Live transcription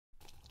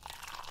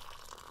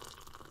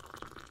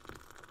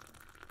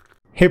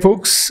Hey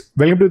folks,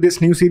 welcome to this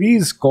new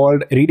series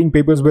called Reading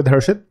Papers with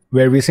Harshit,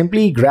 where we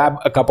simply grab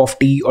a cup of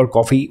tea or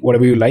coffee,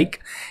 whatever you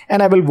like,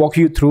 and I will walk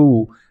you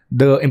through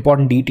the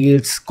important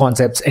details,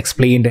 concepts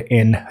explained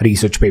in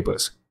research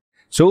papers.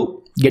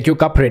 So get your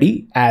cup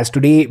ready, as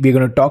today we're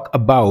going to talk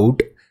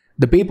about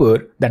the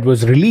paper that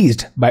was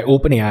released by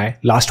OpenAI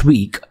last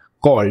week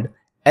called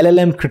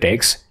LLM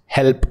Critics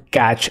Help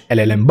Catch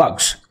LLM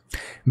Bugs,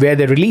 where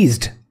they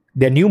released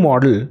their new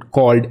model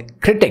called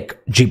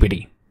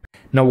CriticGPT.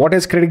 Now, what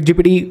is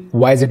CriticGPT?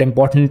 Why is it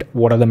important?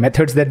 What are the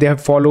methods that they have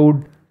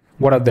followed?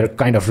 What are the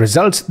kind of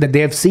results that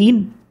they have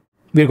seen?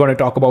 We're going to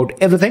talk about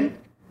everything.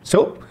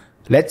 So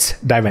let's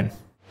dive in.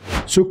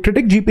 So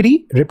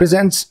CriticGPT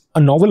represents a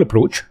novel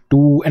approach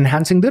to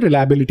enhancing the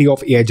reliability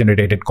of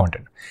AI-generated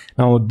content.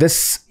 Now,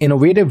 this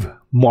innovative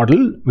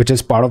model, which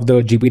is part of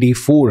the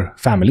GPT-4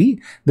 family,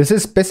 this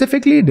is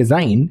specifically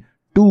designed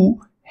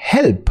to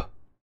help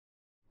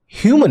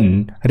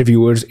human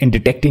reviewers in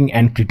detecting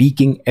and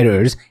critiquing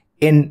errors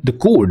in the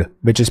code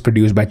which is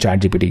produced by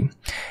ChatGPT.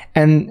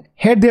 And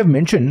here they have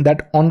mentioned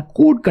that on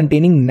code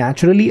containing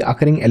naturally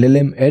occurring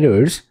LLM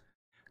errors,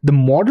 the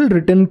model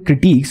written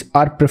critiques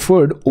are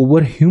preferred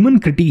over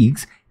human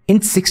critiques in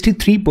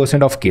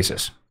 63% of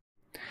cases.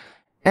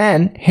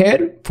 And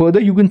here further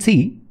you can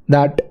see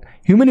that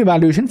human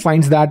evaluation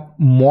finds that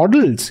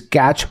models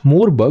catch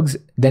more bugs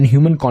than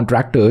human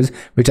contractors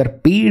which are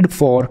paid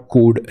for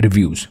code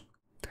reviews.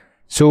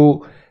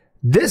 So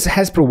this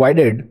has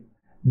provided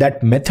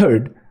that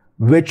method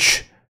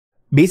which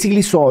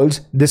basically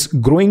solves this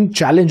growing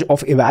challenge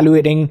of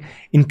evaluating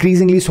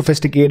increasingly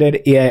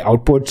sophisticated AI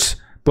outputs,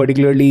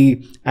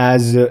 particularly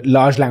as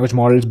large language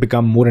models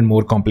become more and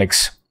more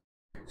complex.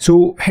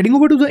 So heading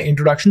over to the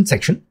introduction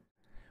section,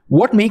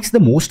 what makes the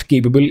most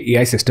capable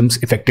AI systems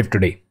effective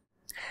today?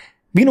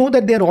 We know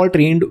that they are all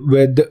trained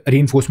with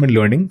reinforcement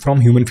learning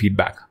from human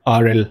feedback,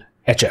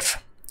 RLHF.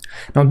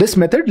 Now, this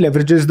method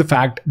leverages the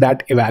fact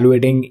that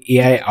evaluating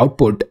AI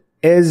output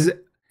is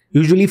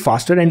usually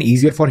faster and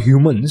easier for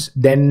humans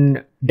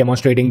than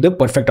demonstrating the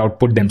perfect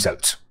output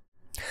themselves.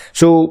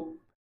 So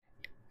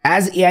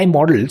as AI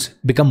models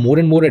become more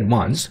and more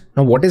advanced,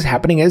 now what is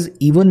happening is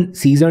even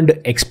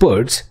seasoned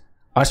experts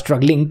are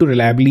struggling to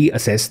reliably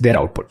assess their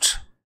outputs.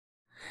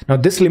 Now,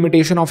 this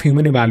limitation of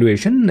human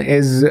evaluation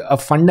is a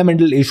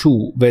fundamental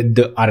issue with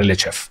the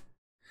RLHF.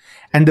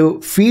 And the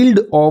field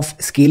of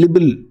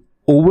scalable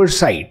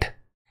oversight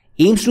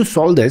aims to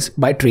solve this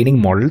by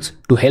training models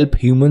to help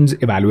humans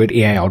evaluate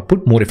AI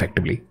output more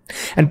effectively.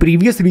 And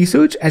previous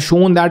research has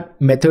shown that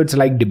methods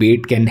like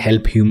debate can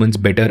help humans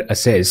better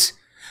assess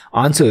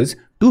answers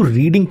to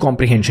reading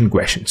comprehension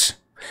questions.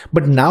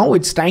 But now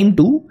it's time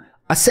to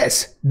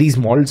assess these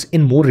models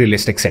in more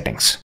realistic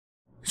settings.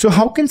 So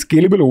how can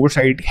scalable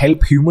oversight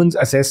help humans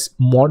assess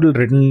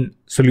model-written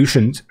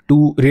solutions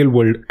to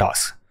real-world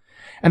tasks?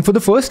 And for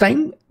the first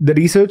time, the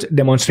research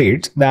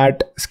demonstrates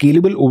that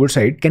scalable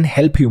oversight can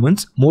help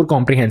humans more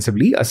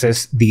comprehensively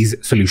assess these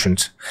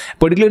solutions,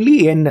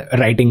 particularly in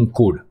writing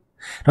code.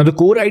 Now, the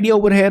core idea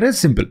over here is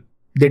simple.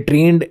 They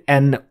trained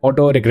an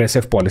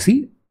auto-regressive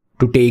policy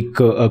to take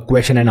a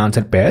question and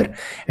answer pair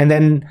and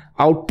then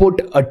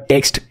output a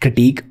text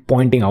critique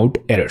pointing out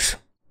errors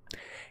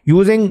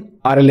using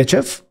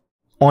RLHF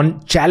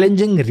on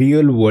challenging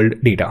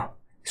real-world data.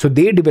 So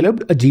they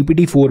developed a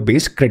GPT-4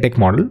 based critic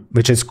model,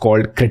 which is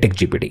called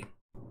CriticGPT,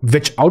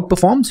 which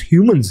outperforms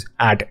humans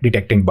at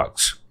detecting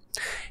bugs.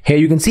 Here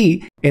you can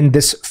see in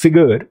this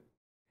figure,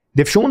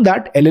 they've shown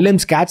that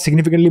LLMs catch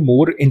significantly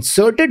more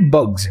inserted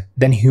bugs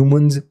than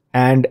humans,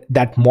 and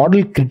that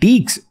model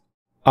critiques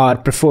are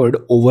preferred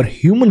over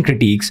human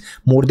critiques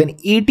more than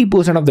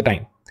 80% of the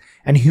time.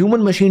 And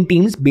human machine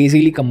teams,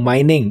 basically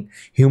combining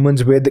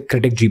humans with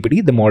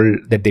CriticGPT, the model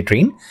that they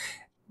train,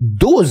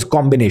 those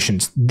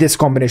combinations, this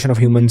combination of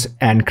humans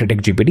and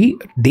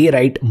CriticGPT, they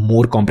write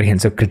more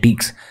comprehensive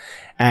critiques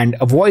and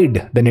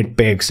avoid the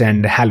nitpicks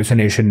and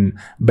hallucination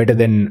better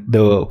than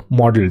the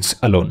models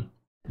alone.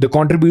 The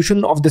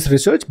contribution of this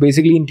research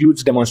basically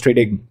includes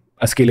demonstrating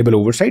a scalable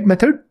oversight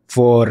method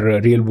for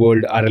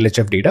real-world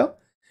RLHF data,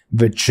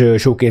 which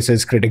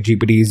showcases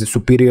CriticGPT's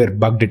superior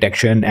bug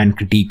detection and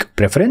critique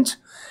preference,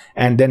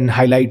 and then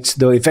highlights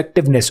the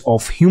effectiveness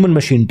of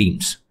human-machine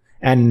teams.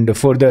 And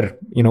further,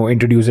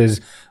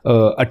 introduces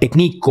a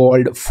technique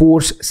called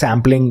force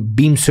sampling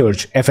beam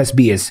search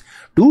 (FSBS)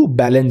 to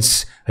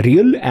balance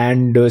real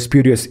and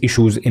spurious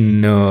issues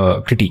in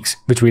critiques,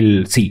 which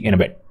we'll see in a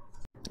bit.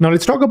 Now,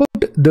 let's talk about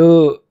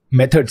the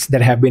methods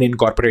that have been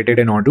incorporated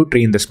in order to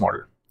train this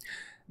model.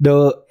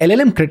 The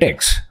LLM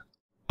critics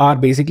are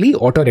basically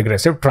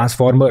auto-regressive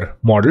transformer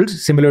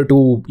models similar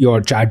to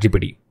your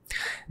ChatGPT.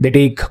 They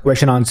take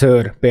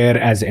question-answer pair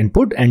as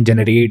input and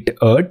generate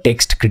a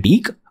text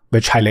critique,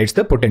 which highlights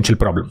the potential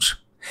problems.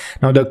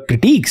 Now, the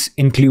critiques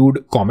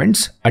include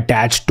comments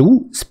attached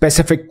to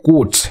specific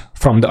quotes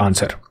from the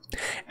answer.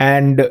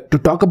 And to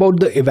talk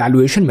about the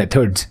evaluation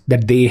methods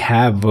that they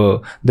have,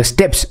 the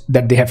steps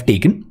that they have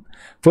taken.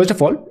 First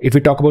of all, if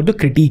we talk about the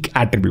critique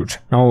attributes.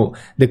 Now,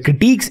 the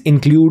critiques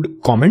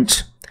include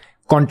comments.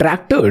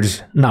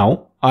 Contractors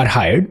now are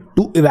hired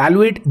to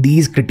evaluate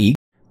these critiques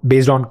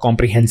based on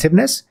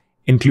comprehensiveness,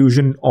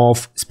 inclusion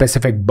of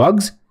specific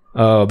bugs,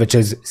 which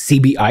is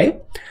CBI,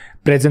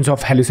 presence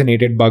of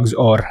hallucinated bugs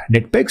or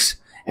nitpicks,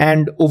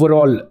 and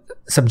overall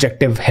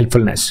subjective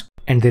helpfulness.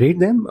 And they rate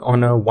them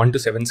on a 1 to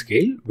 7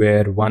 scale,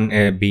 where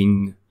 1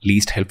 being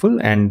least helpful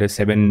and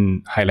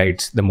 7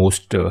 highlights the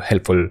most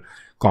helpful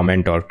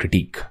comment or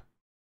critique.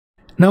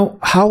 Now,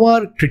 how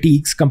are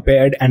critiques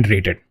compared and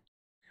rated?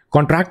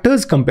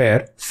 Contractors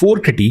compare 4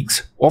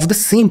 critiques of the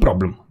same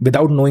problem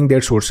without knowing their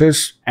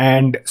sources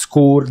and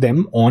score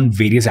them on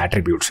various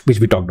attributes, which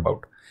we talked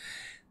about.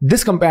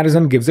 This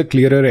comparison gives a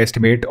clearer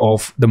estimate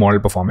of the model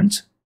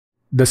performance.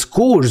 The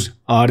scores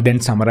are then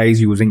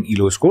summarized using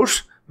ELO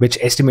scores, which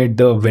estimate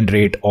the win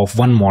rate of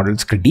one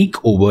model's critique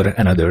over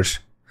another's.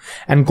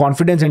 And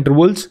confidence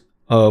intervals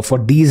for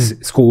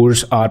these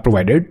scores are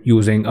provided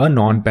using a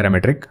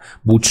non-parametric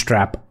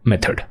bootstrap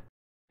method.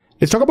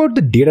 Let's talk about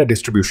the data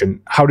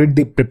distribution. How did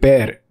they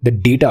prepare the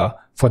data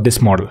for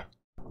this model?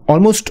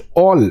 Almost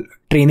all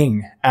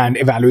training and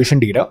evaluation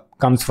data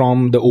comes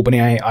from the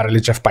OpenAI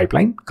RLHF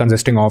pipeline,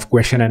 consisting of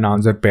question and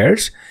answer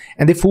pairs.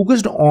 And they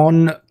focused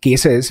on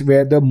cases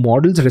where the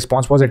model's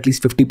response was at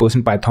least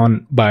 50%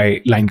 Python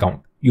by line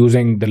count,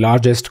 using the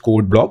largest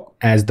code block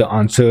as the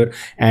answer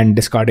and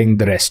discarding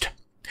the rest.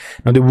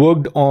 Now, they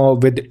worked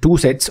with 2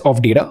 sets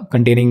of data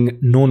containing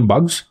known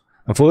bugs.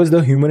 First,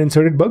 the human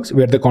inserted bugs,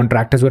 where the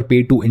contractors were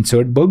paid to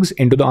insert bugs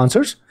into the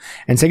answers.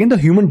 And second, the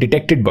human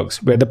detected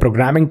bugs, where the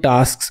programming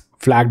tasks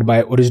flagged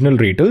by original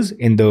raters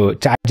in the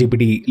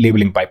ChatGPT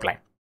labeling pipeline.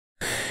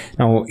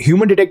 Now,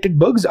 human detected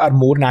bugs are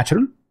more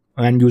natural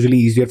and usually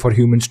easier for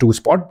humans to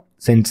spot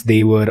since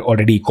they were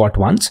already caught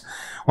once.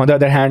 On the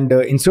other hand,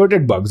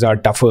 inserted bugs are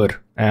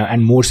tougher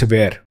and more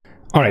severe.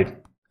 All right,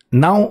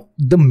 now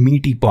the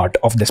meaty part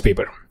of this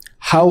paper.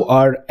 How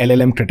are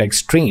LLM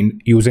critics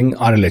trained using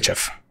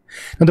RLHF?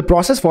 Now, the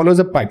process follows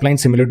a pipeline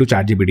similar to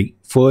ChatGPT.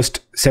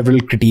 First,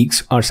 several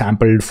critiques are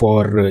sampled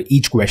for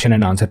each question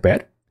and answer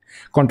pair.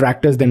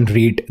 Contractors then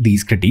rate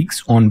these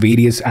critiques on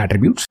various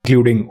attributes,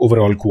 including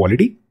overall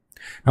quality.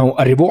 Now,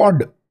 a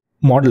reward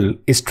model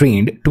is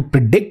trained to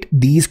predict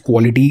these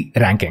quality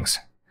rankings,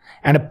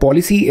 and a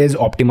policy is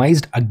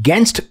optimized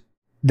against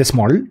this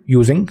model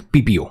using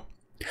PPO.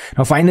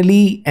 Now,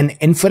 finally, an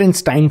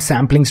inference time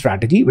sampling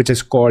strategy, which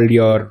is called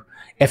your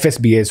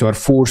FSBS or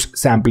force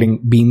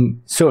sampling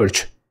beam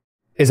search,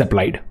 is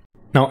applied.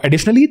 Now,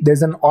 additionally,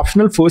 there's an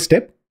optional first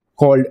step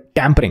called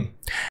tampering.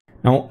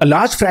 Now, a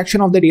large fraction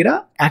of the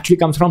data actually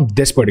comes from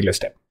this particular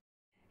step.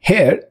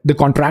 Here, the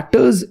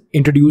contractors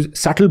introduce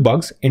subtle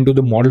bugs into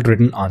the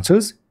model-written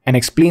answers and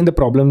explain the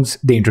problems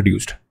they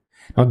introduced.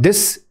 Now,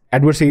 this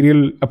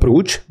adversarial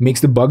approach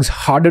makes the bugs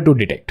harder to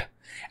detect.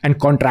 And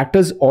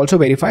contractors also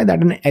verify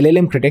that an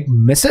LLM critic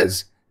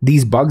misses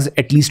these bugs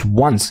at least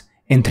once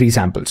in 3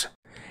 samples.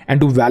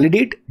 And to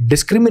validate,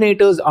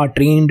 discriminators are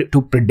trained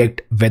to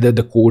predict whether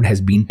the code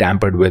has been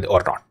tampered with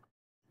or not.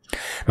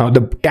 Now,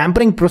 the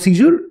tampering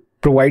procedure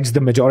provides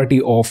the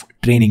majority of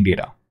training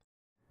data,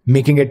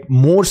 making it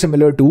more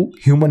similar to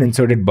human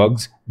inserted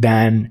bugs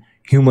than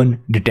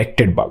human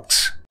detected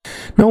bugs.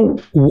 Now,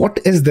 what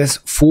is this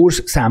force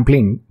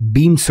sampling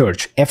beam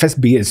search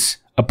FSBS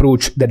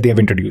approach that they have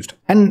introduced,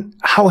 and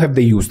how have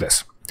they used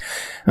this?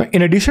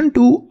 In addition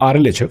to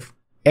RLHF,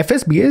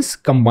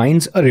 FSBS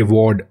combines a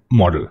reward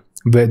model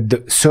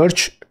with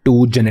search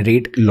to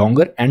generate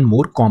longer and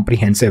more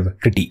comprehensive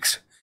critiques,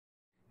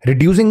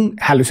 reducing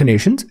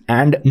hallucinations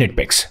and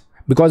nitpicks.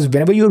 Because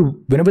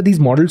whenever these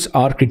models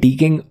are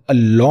critiquing a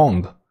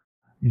long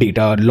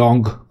data,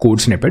 long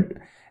code snippet,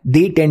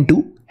 they tend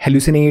to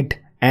hallucinate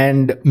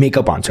and make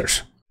up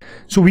answers.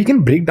 So we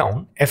can break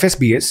down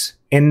FSBS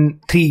in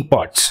 3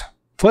 parts.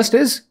 First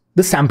is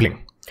the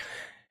sampling.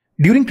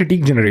 During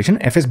critique generation,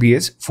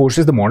 FSBS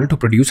forces the model to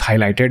produce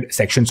highlighted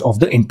sections of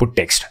the input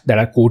text that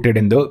are quoted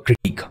in the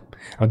critique.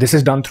 Now, this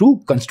is done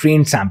through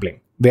constrained sampling,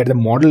 where the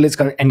model is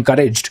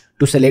encouraged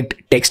to select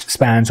text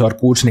spans or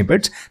code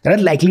snippets that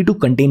are likely to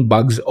contain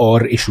bugs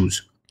or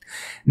issues.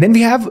 Then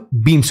we have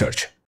beam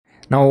search.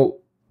 Now,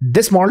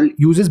 this model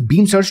uses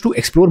beam search to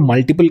explore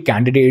multiple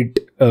candidate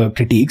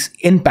critiques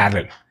in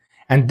parallel.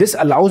 And this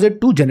allows it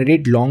to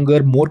generate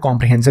longer, more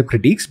comprehensive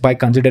critiques by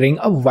considering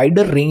a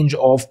wider range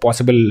of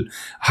possible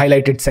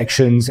highlighted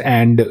sections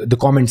and the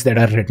comments that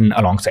are written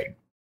alongside.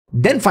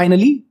 Then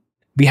finally,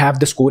 we have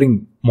the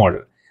scoring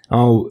model.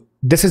 Now,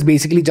 this is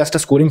basically just a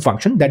scoring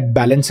function that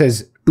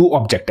balances 2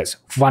 objectives.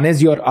 One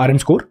is your RM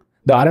score.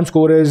 The RM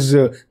score is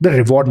the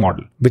reward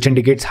model, which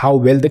indicates how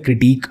well the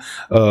critique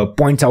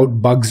points out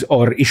bugs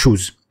or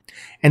issues.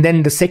 And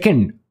then the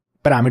second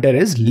parameter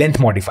is length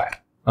modifier,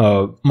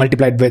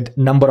 multiplied with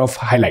number of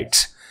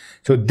highlights.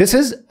 So this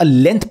is a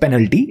length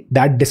penalty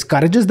that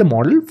discourages the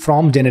model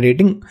from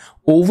generating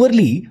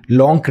overly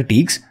long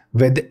critiques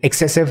with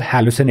excessive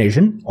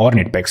hallucination or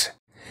nitpicks.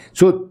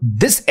 So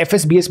this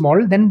FSBS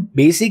model then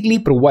basically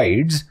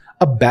provides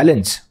a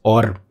balance,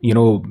 or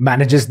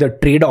manages the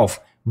trade-off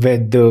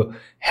with the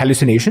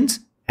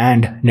hallucinations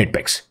and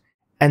nitpicks.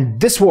 And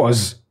this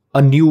was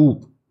a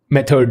new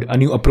method, a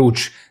new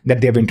approach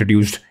that they have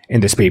introduced in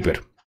this paper.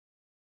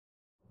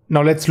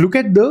 Now let's look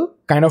at the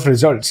kind of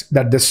results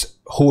that this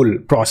whole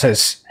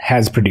process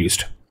has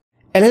produced.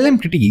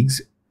 LLM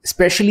critiques,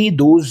 especially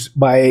those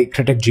by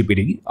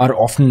CriticGPT, are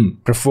often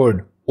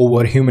preferred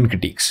over human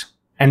critiques,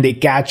 and they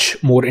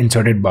catch more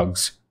inserted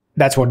bugs.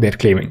 That's what they're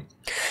claiming.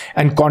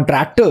 And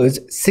contractors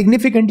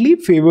significantly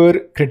favor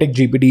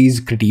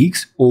CriticGPT's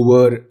critiques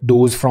over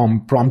those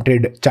from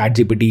prompted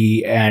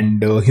ChatGPT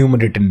and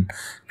human-written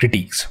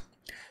critiques.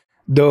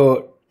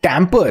 The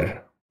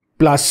Tamper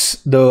plus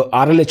the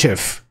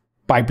RLHF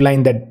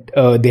pipeline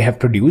that they have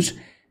produced,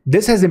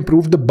 this has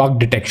improved the bug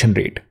detection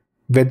rate,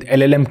 with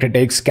LLM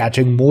critics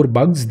catching more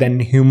bugs than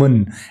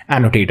human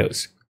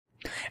annotators.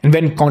 And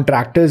when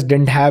contractors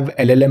didn't have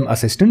LLM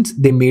assistants,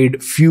 they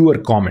made fewer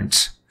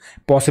comments,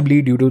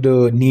 possibly due to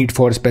the need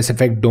for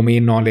specific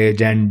domain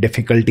knowledge and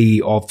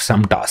difficulty of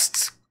some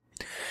tasks.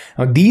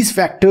 Now, these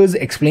factors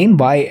explain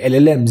why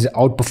LLMs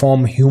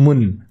outperform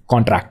human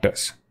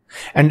contractors.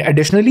 And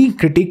additionally,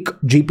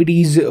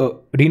 CriticGPT's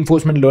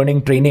reinforcement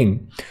learning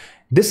training,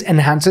 this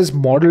enhances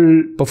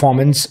model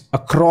performance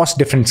across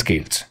different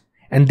scales.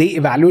 And they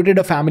evaluated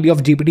a family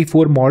of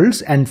GPT-4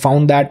 models and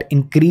found that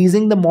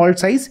increasing the model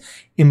size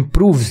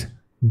improves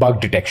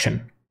bug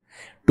detection.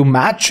 To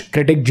match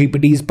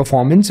CriticGPT's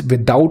performance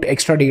without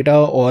extra data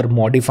or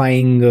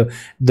modifying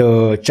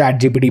the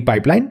ChatGPT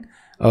pipeline,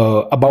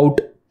 about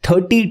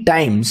 30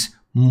 times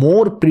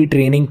more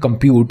pre-training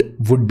compute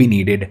would be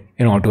needed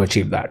in order to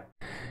achieve that.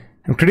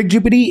 Now,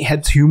 CriticGPT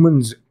helps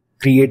humans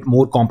create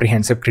more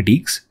comprehensive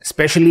critiques,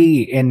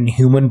 especially in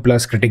human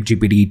plus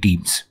CriticGPT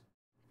teams.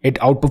 It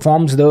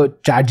outperforms the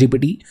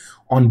ChatGPT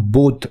on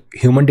both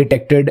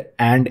human-detected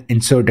and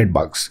inserted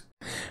bugs.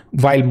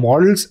 While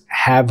models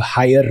have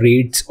higher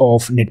rates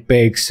of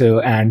nitpicks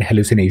and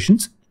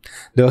hallucinations,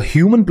 the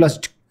human plus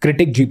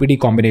CriticGPT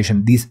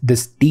combination,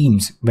 these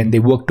teams, when they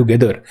work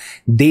together,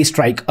 they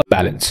strike a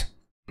balance.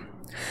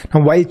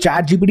 Now, while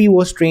ChatGPT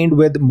was trained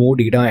with more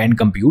data and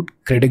compute,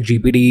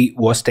 CriticGPT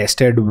was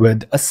tested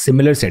with a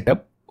similar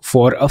setup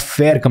for a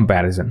fair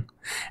comparison.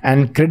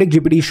 And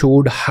CriticGPT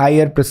showed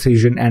higher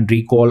precision and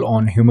recall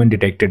on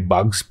human-detected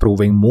bugs,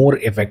 proving more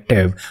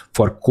effective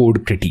for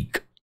code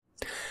critique.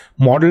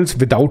 Models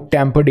without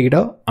tamper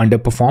data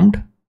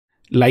underperformed,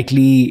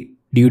 likely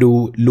due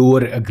to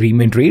lower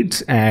agreement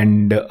rates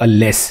and a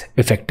less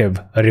effective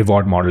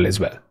reward model as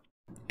well.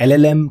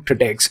 LLM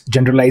critics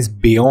generalize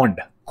beyond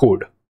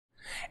code.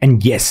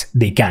 And yes,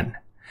 they can.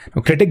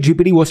 Now,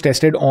 CriticGPT was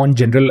tested on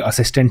general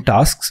assistant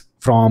tasks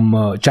from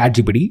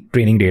ChatGPT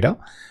training data,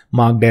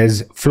 marked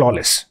as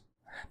flawless.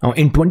 Now,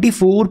 in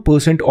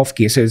 24% of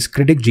cases,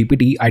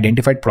 CriticGPT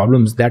identified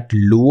problems that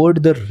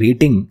lowered the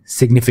rating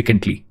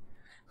significantly,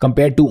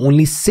 compared to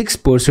only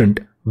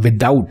 6%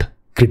 without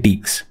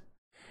critiques.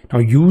 Now,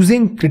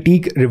 using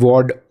critique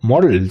reward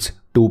models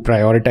to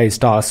prioritize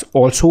tasks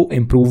also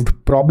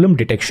improved problem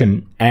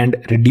detection and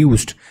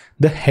reduced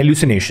the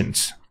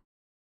hallucinations.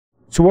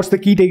 So what's the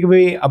key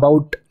takeaway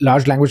about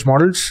large language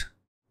models?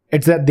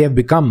 It's that they have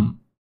become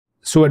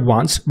so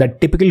advanced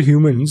that typical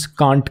humans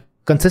can't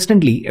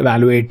consistently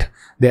evaluate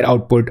their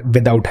output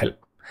without help.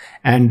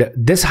 And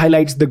this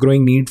highlights the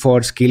growing need for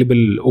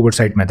scalable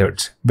oversight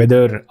methods.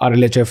 Whether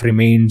RLHF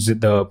remains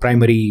the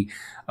primary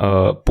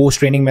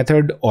post-training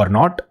method or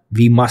not,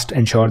 we must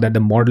ensure that the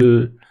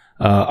model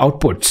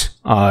outputs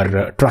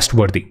are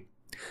trustworthy.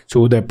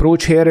 So the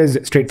approach here is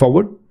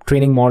straightforward: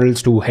 training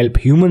models to help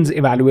humans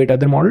evaluate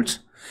other models.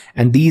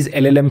 And these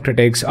LLM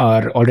critics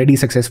are already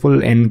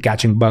successful in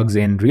catching bugs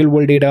in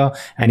real-world data,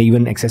 and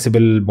even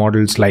accessible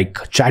models like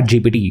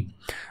ChatGPT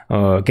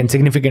can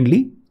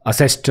significantly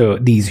assist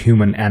these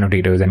human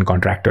annotators and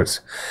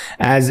contractors.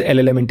 As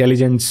LLM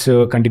intelligence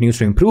continues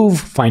to improve,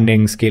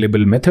 finding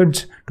scalable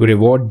methods to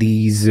reward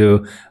these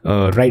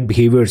right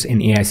behaviors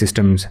in AI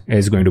systems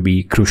is going to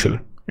be crucial.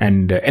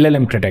 And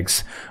LLM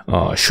critics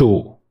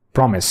show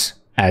promise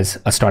as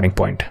a starting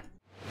point.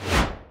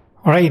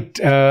 All right,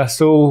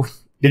 so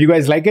did you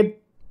guys like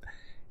it?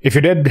 If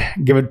you did,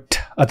 give it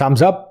a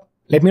thumbs up.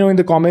 Let me know in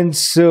the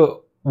comments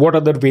what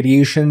other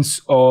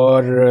variations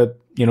or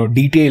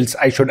details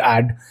I should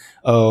add.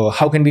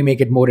 How can we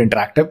make it more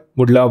interactive?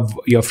 Would love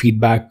your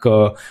feedback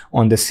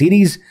on this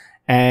series.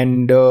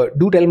 And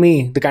do tell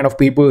me the kind of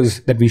papers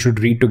that we should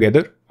read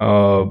together.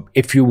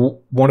 If you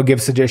want to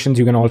give suggestions,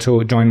 you can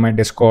also join my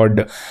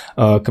Discord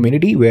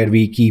community, where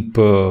we keep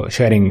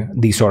sharing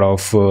these sort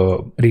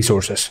of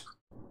resources.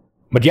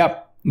 But yeah,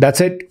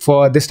 that's it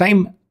for this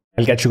time.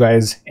 I'll catch you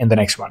guys in the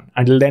next one.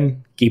 Until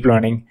then, keep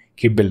learning,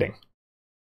 keep building.